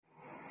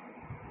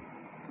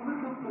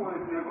pôr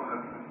esse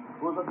negócio?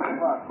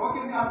 Qual que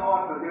é a minha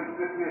nota dentro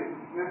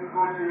desse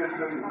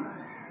contexto aí?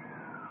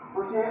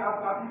 Porque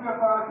a Bíblia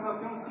fala que nós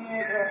temos que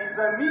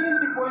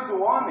examine-se, pois,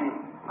 o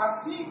homem a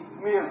si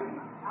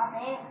mesmo.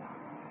 Amém.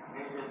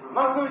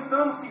 Nós não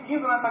estamos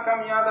seguindo nessa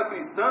caminhada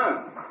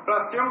cristã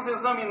para sermos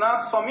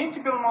examinados somente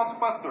pelo nosso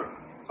pastor.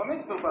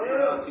 Somente pelo pastor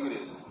da nossa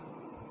igreja.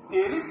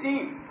 Ele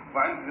sim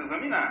vai nos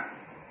examinar.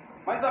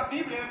 Mas a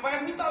Bíblia vai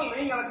muito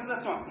além. Ela diz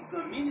assim, ó,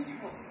 examine-se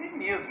você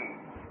mesmo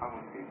a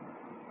você.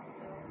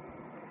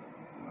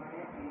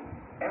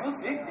 É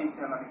você que tem que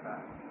se analisar.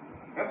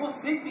 É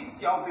você que tem que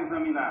se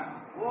autoexaminar.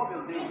 Oh,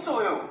 meu Deus. Quem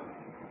sou eu?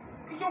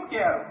 O que eu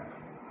quero?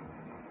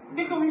 O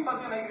que eu vim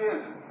fazer na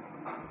igreja?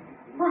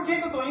 Por que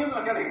eu estou indo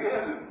naquela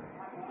igreja?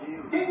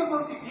 Quem que eu estou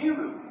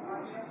seguindo?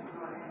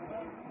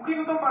 O que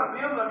eu estou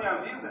fazendo na minha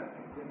vida?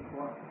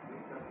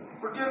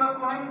 Porque nós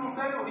corremos um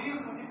sério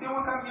risco de ter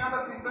uma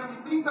caminhada cristã de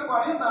 30,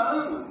 40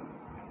 anos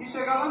e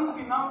chegar lá no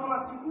final e falar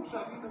assim,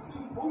 puxa vida, eu fui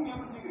um bom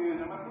membro de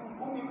igreja, mas fui um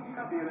bom membro de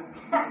cadeira.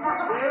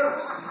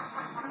 Deus!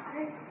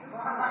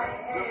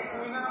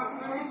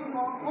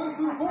 Eu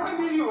fui um bom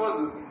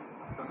religioso.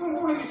 Eu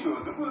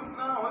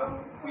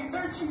fui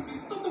certinho,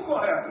 fiz tudo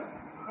correto.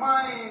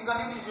 Mas a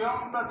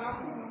religião para Deus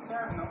não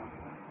serve, não.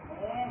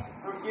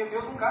 Porque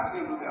Deus não cabe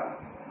dentro dela.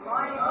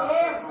 Glória a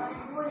Deus,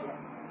 aleluia.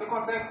 Você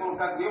consegue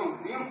colocar Deus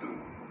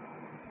dentro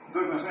do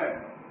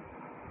Evangelho?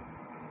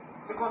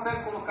 Você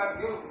consegue colocar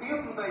Deus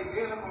dentro da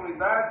igreja,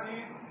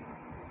 comunidade,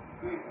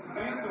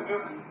 Cristo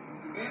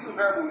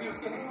Verbo Livre,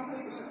 que é nem uma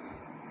igreja.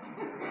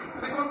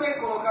 Você consegue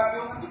colocar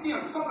Deus aqui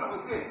dentro, só para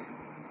você?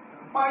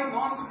 Pai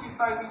nosso que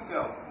estás nos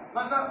céus.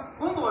 Nós já,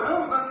 quando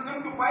oramos, nós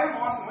dizemos que o Pai é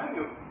nosso, não é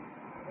meu.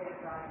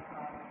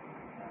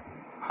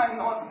 Pai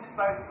nosso que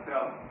estás nos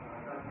céus.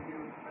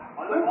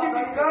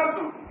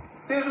 Santificado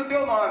seja o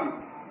teu nome.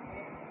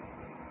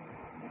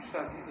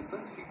 Puxa vida,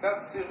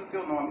 santificado seja o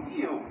teu nome.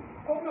 E eu?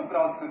 Qual o meu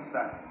grau de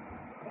santidade?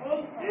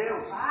 Eita,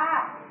 Deus.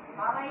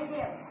 Fala aí,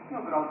 Deus.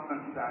 Meu grau de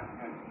santidade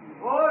diante de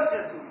Deus. Ô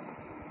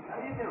Jesus.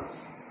 Aí,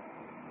 Deus.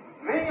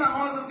 Venha a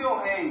nós o teu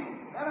reino.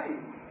 Peraí.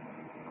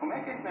 Como é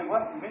que é esse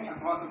negócio de venha a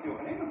nós o teu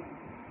reino?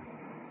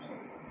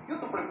 Eu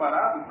estou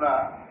preparado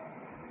para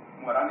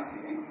morar nesse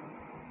reino?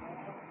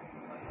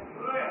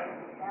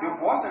 Eu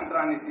posso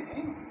entrar nesse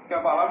reino? Porque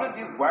a palavra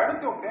diz, guarda o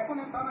teu pé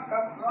quando entrar na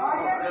casa do Senhor.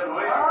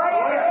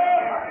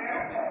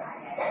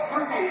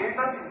 Porque ele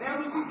está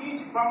dizendo o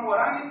seguinte, para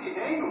morar nesse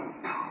reino,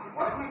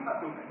 olha como é que está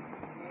seu pé.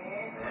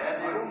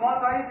 Eu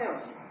mando aí,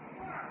 Deus.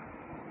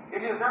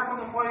 Eliezer,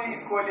 quando foi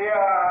escolher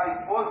a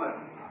esposa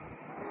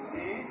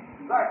de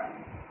Isaac,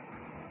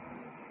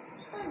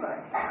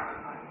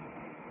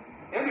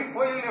 ele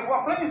levou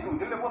a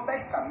plenitude, ele levou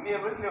 10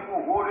 camelos, ele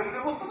levou ouro, ele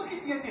levou tudo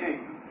que tinha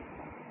direito.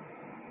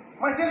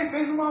 Mas ele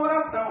fez uma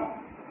oração.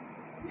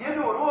 E ele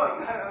orou,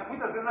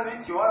 muitas vezes a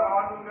gente ora na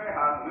hora do lugar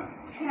errado, né?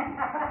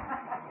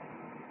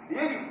 E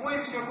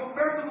ele chegou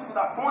perto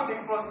da fonte e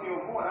ele falou assim,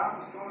 eu vou orar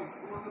buscar uma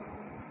esposa do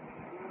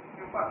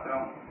meu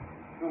patrão.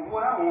 Eu vou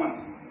orar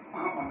onde?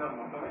 Onde as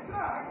moças vão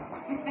tirar água.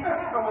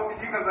 Eu vou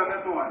pedir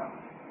casamento onde?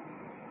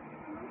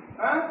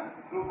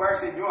 No bar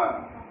cheio de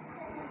homem?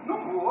 Não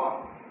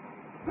vou.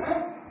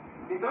 Né?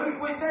 Então ele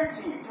foi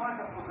certinho. Que hora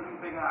que as moças vão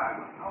pegar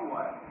água? A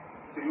hora.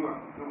 Senhor,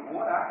 eu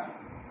vou orar.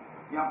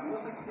 E a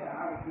moça que der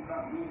água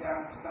para mim, der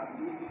água para os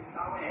amigos e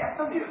tal, é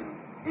essa mesmo.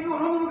 Ele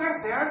orou no lugar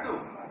certo.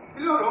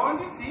 Ele orou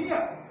onde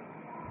tinha.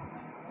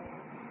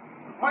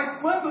 Mas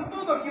quando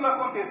tudo aquilo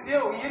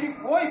aconteceu e ele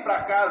foi para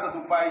a casa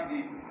do pai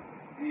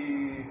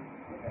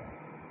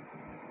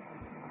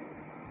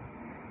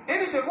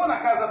Ele chegou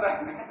na casa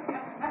da...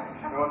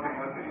 Eu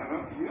tenho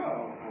aqui,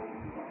 ó.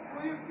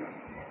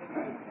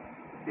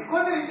 E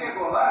quando ele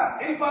chegou lá,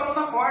 ele parou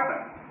na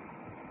porta.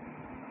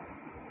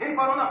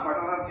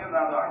 Ela tinha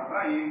dado água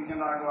para ele, tinha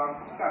dado água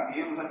para os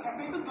camelos, já tinha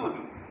feito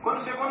tudo.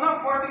 Quando chegou na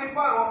porta, ele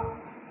parou.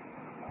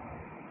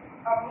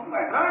 Ela falou,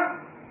 vai entrar?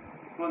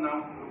 Ele falou, não,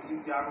 eu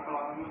preciso de água para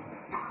lavar meus pés.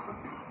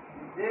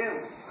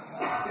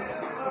 Deus.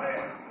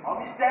 Olha o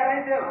mistério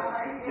aí, Deus. Eu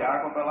preciso de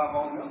água para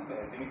lavar os meus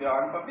pés. Você me deu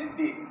água para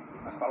beber,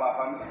 mas para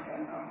lavar meus pés,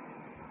 não.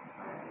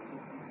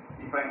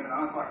 E para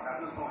entrar na tua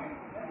casa, eu só entro.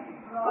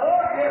 Ô,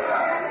 Deus.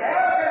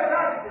 É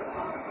verdade, Deus.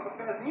 Eu estou com o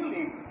pezinho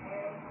limpo.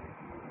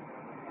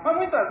 Mas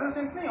muitas vezes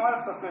a gente nem olha para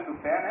essas coisas do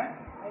pé, né?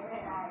 É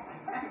verdade.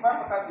 A gente vai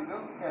para casa de Deus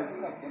com o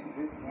pezinho daquele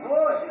jeito.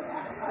 Ô, Jesus.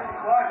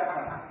 Misericórdia,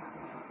 cara.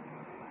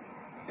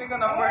 Chega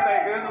na porta da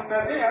igreja, não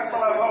pede nem água para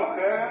lavar o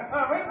pé, né?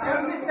 Vai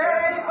entrando.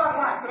 Mistério aí,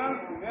 papai.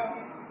 Trânsito mesmo.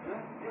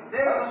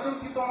 Meu Nós Deus. temos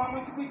que tomar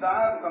muito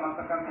cuidado com a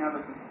nossa caminhada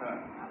cristã.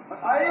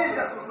 Aí,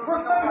 Jesus.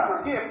 Sabe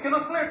por quê? Porque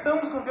nós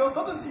flertamos com Deus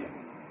todo dia.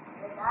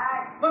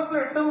 Verdade. Nós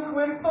flertamos com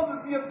Ele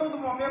todo dia, todo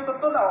momento,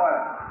 toda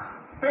hora.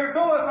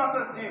 Perdoa as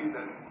nossas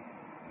dívidas.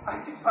 Aí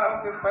você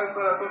faz essa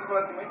oração e fala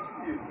assim, mas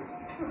que dívida?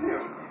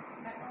 Entendeu?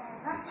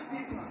 Você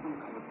sabia que nós somos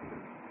caloteiros?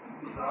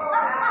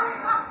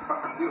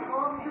 Meu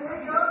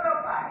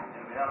pai.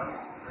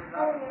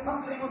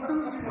 Nós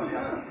levantamos de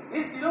manhã,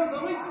 respiramos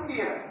a noite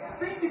inteira,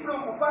 sem se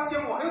preocupar se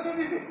ia morrer ou se ia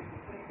viver.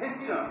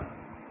 Respirando.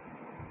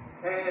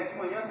 De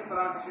manhã, você foi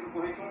lá na caixa do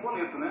correio, tinha um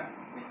boleto, né?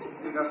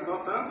 você gastou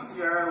tanto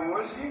de ar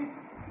hoje,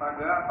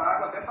 pago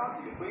até tal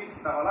dia. Foi isso que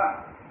estava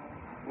lá?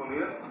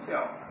 Boleto do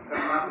céu.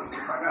 Fica lá para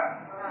você pagar?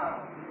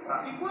 Não.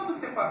 Tá. E quando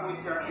você pagou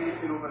esse ar que ele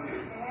tirou para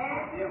Deus?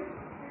 Deus.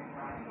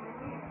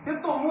 Você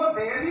tomou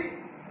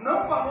dele,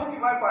 não falou que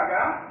vai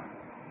pagar.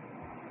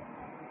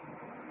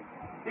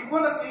 E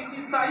quando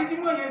e sair de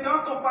manhã e der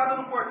uma topada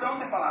no portão,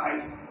 você fala,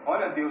 ai,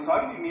 olha Deus,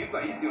 olha o inimigo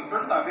aí, Deus, o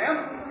senhor não está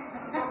vendo?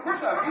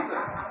 Puxa vida,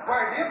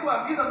 guardei a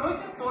tua vida a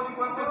noite toda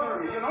enquanto você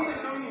dormia, não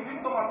deixei o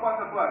inimigo tomar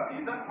conta da tua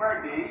vida,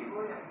 guardei,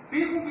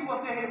 fiz com que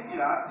você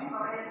respirasse,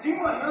 de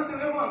manhã você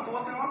levantou,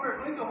 você não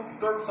apertou o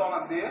interruptor para o sol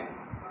nascer,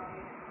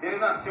 ele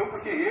nasceu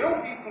porque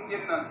eu fiz com que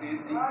ele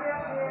nascesse,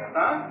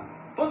 tá?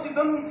 Estou te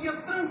dando um dia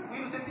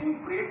tranquilo, você tem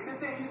emprego, você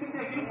tem isso, você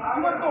tem aquilo,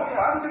 uma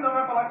topada você ainda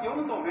vai falar que eu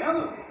não estou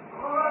vendo?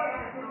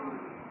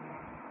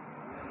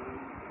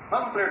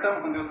 Nós não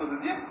flertamos com Deus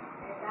todo dia?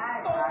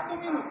 Todo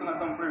minuto nós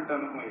estamos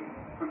flertando com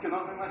Ele. Porque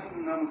nós não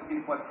imaginamos o que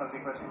Ele pode fazer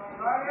com a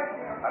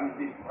gente. A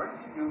misericórdia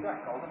de Deus é a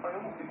causa para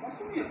eu não ser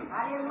consumido.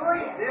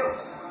 Aleluia.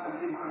 Deus, a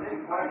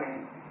misericórdia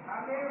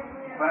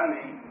vai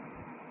além.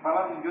 A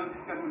palavra de Deus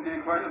diz que as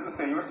misericórdias do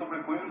Senhor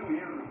sobrepõem o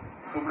juízo.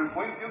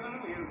 Sobrepõe o dia do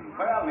juízo.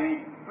 Vai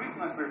além. Por isso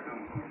nós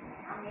flertamos com Ele.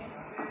 Amém.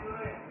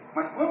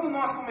 Mas quando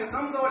nós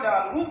começamos a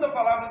olhar à luz da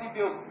palavra de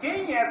Deus,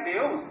 quem é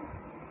Deus,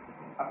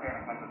 a perna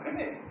começa a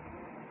tremer.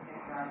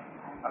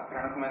 As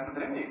pernas começam a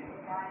tremer.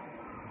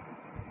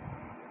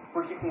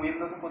 Porque com Ele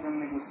nós não podemos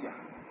negociar.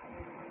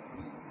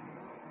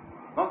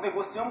 Nós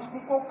negociamos com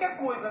qualquer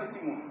coisa nesse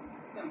mundo.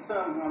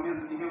 Sentamos numa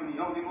mesa de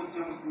reunião,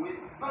 negociamos com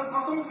isso.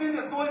 Nós somos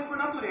vendedores por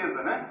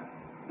natureza, né?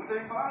 Muita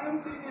gente fala, eu não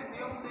sei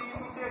vender, eu não sei isso,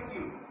 eu não sei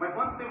aquilo. Mas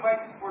quando você vai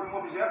dispor de um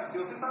objeto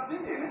seu, você sabe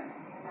vender, né?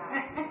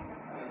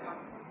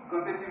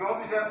 Quando você tiver um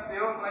objeto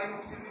seu, aí não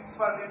precisa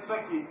desfazer disso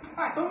aqui.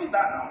 Então me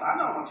dá. Não dá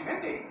não, vou te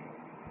vender.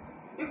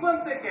 E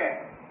quando você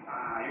quer?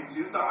 Eu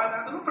preciso dar uma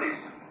olhada no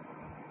preço.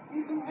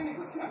 E você não vai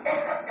negociar.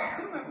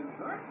 Você não é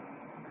vendedor?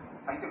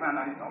 Aí você vai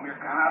analisar o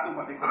mercado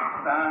para ver quanto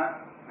está,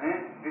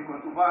 né? Ver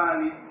quanto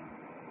vale.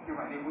 Você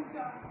vai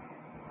negociar.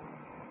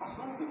 Nós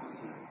somos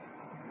negociantes.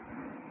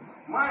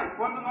 Mas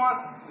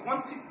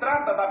quando se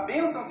trata da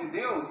bênção de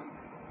Deus,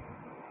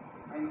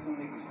 aí nós somos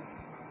negligentes.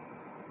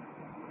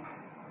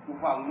 O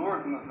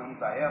valor que nós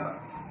damos a ela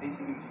é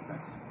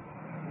insignificante.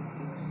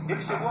 Ele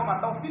chegou a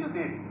matar o filho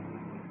dele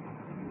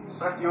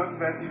para que eu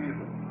tivesse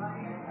vida.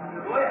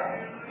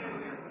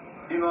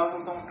 E nós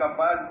não somos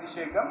capazes de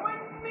chegar,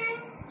 mas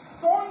nem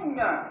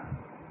sonha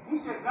em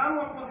chegar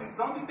numa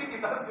posição de ter que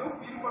dar seu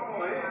filho para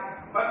morrer,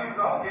 para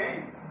livrar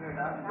alguém.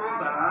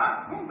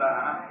 Não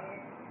dá.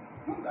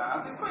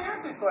 Vocês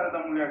conhecem a história da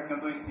mulher que tinha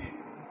 2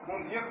 filhos?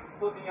 Um dia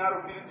cozinharam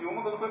o filho de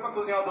uma, quando foi para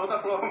cozinhar o da outra,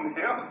 falou, meu, que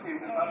você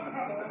está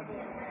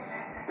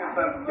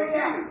tentando? O que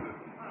é isso?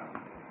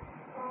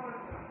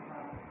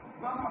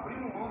 Nós não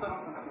abrimos mão das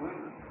nossas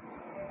coisas.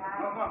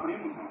 Nós não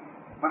abrimos mão.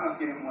 Mas nós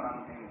queremos morar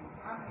no reino.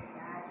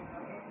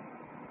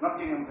 Nós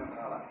queremos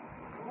entrar lá.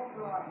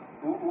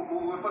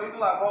 Eu falei de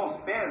lavar os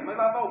pés, mas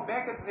lavar o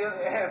pé quer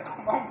dizer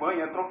tomar um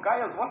banho, é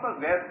trocar as vossas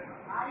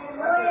vestes.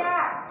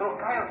 Aleluia!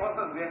 Trocai as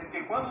vossas vestes,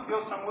 porque quando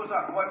Deus chamou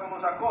Jacó e falou,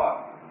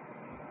 Jacó,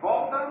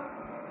 volta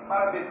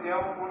para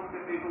Betel onde você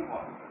fez um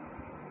voto.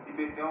 E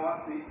Betel já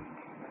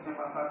tinha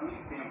passado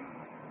muito tempo.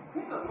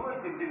 Muitas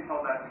noites ele teve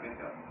saudade de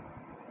Betel.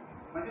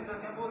 Mas ele já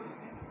tinha 12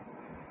 filhos.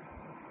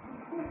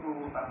 Como é que eu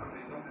vou voltar para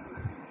Betel com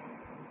 12 filhos?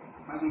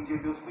 Mas um dia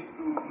Deus foi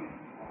duro com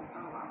ele. Volta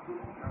lá para o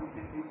lugar onde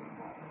você fez um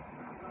voto.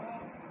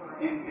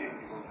 Ele teve.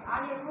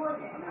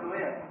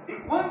 Aleluia! E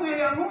quando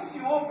ele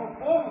anunciou para o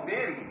povo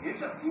dele, ele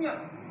já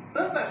tinha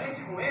tanta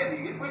gente com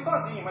ele foi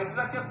sozinho, mas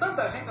já tinha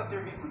tanta gente a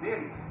serviço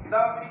dele, que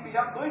dava para ele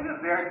criar 2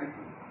 exércitos.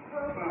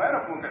 Não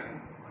era pouca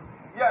gente.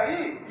 E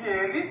aí,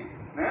 ele,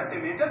 né,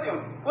 temente a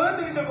Deus. Quando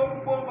ele chegou para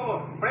o povo e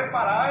falou,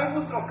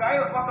 preparai-vos, trocai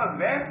as vossas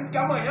vestes, que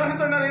amanhã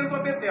retornareis a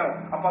Betel.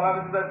 A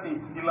palavra diz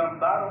assim, e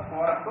lançaram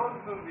fora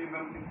todos os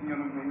ídolos que tinham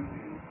no meio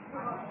deles.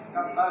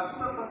 Cataram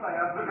todas as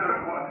santanhadas do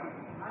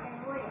demônio.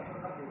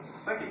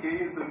 Sabe o que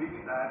é isso?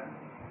 Ambiguidade.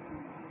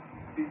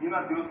 Seguindo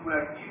a Deus por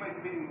aqui, mas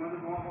de vez em quando eu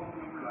dou uma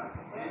voltinha por lá.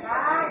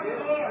 Verdade,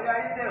 Deus. E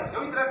aí, Deus?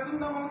 Eu entrego tudo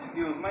na mão de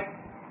Deus, mas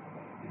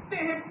se de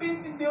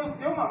repente Deus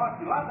deu uma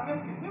vacilada, né?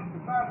 Porque Deus que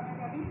sabe,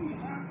 fica ali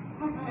já.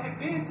 De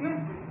repente,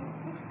 né?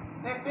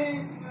 De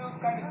repente Deus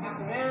cai no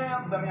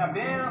esquecimento da minha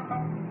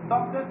bênção.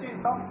 Salmo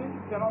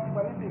 119,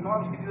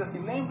 49, que diz assim,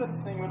 lembra-te,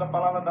 Senhor, da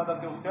palavra dada a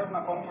teu servo,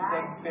 na qual me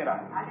fizeste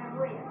esperar.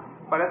 Aleluia!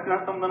 Parece que nós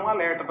estamos dando um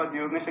alerta para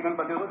Deus, né? Chegando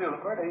para Deus, Deus,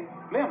 acorda aí.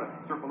 Lembra?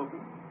 O Senhor falou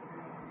comigo.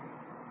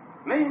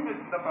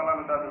 Lembra-te da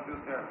palavra dada ao teu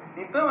servo.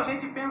 Então a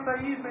gente pensa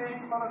isso e a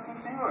gente fala assim,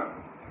 Senhor,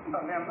 não está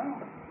vendo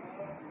não?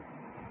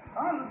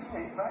 Ajudinha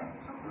aí, vai,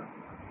 Senhor.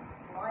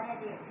 Glória a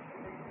Deus.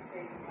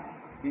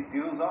 E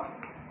Deus,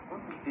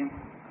 quanto tempo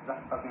está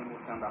fazendo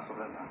você andar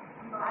sobre as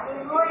águas?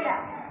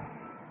 Aleluia!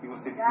 E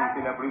você pedindo para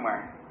ele abrir o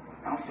mar.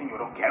 Não, Senhor,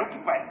 eu quero que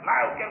vai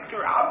lá, eu quero que o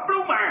Senhor abra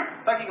o mar.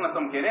 Sabe o que nós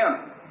estamos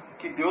querendo?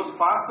 Que Deus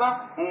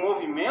faça um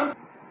movimento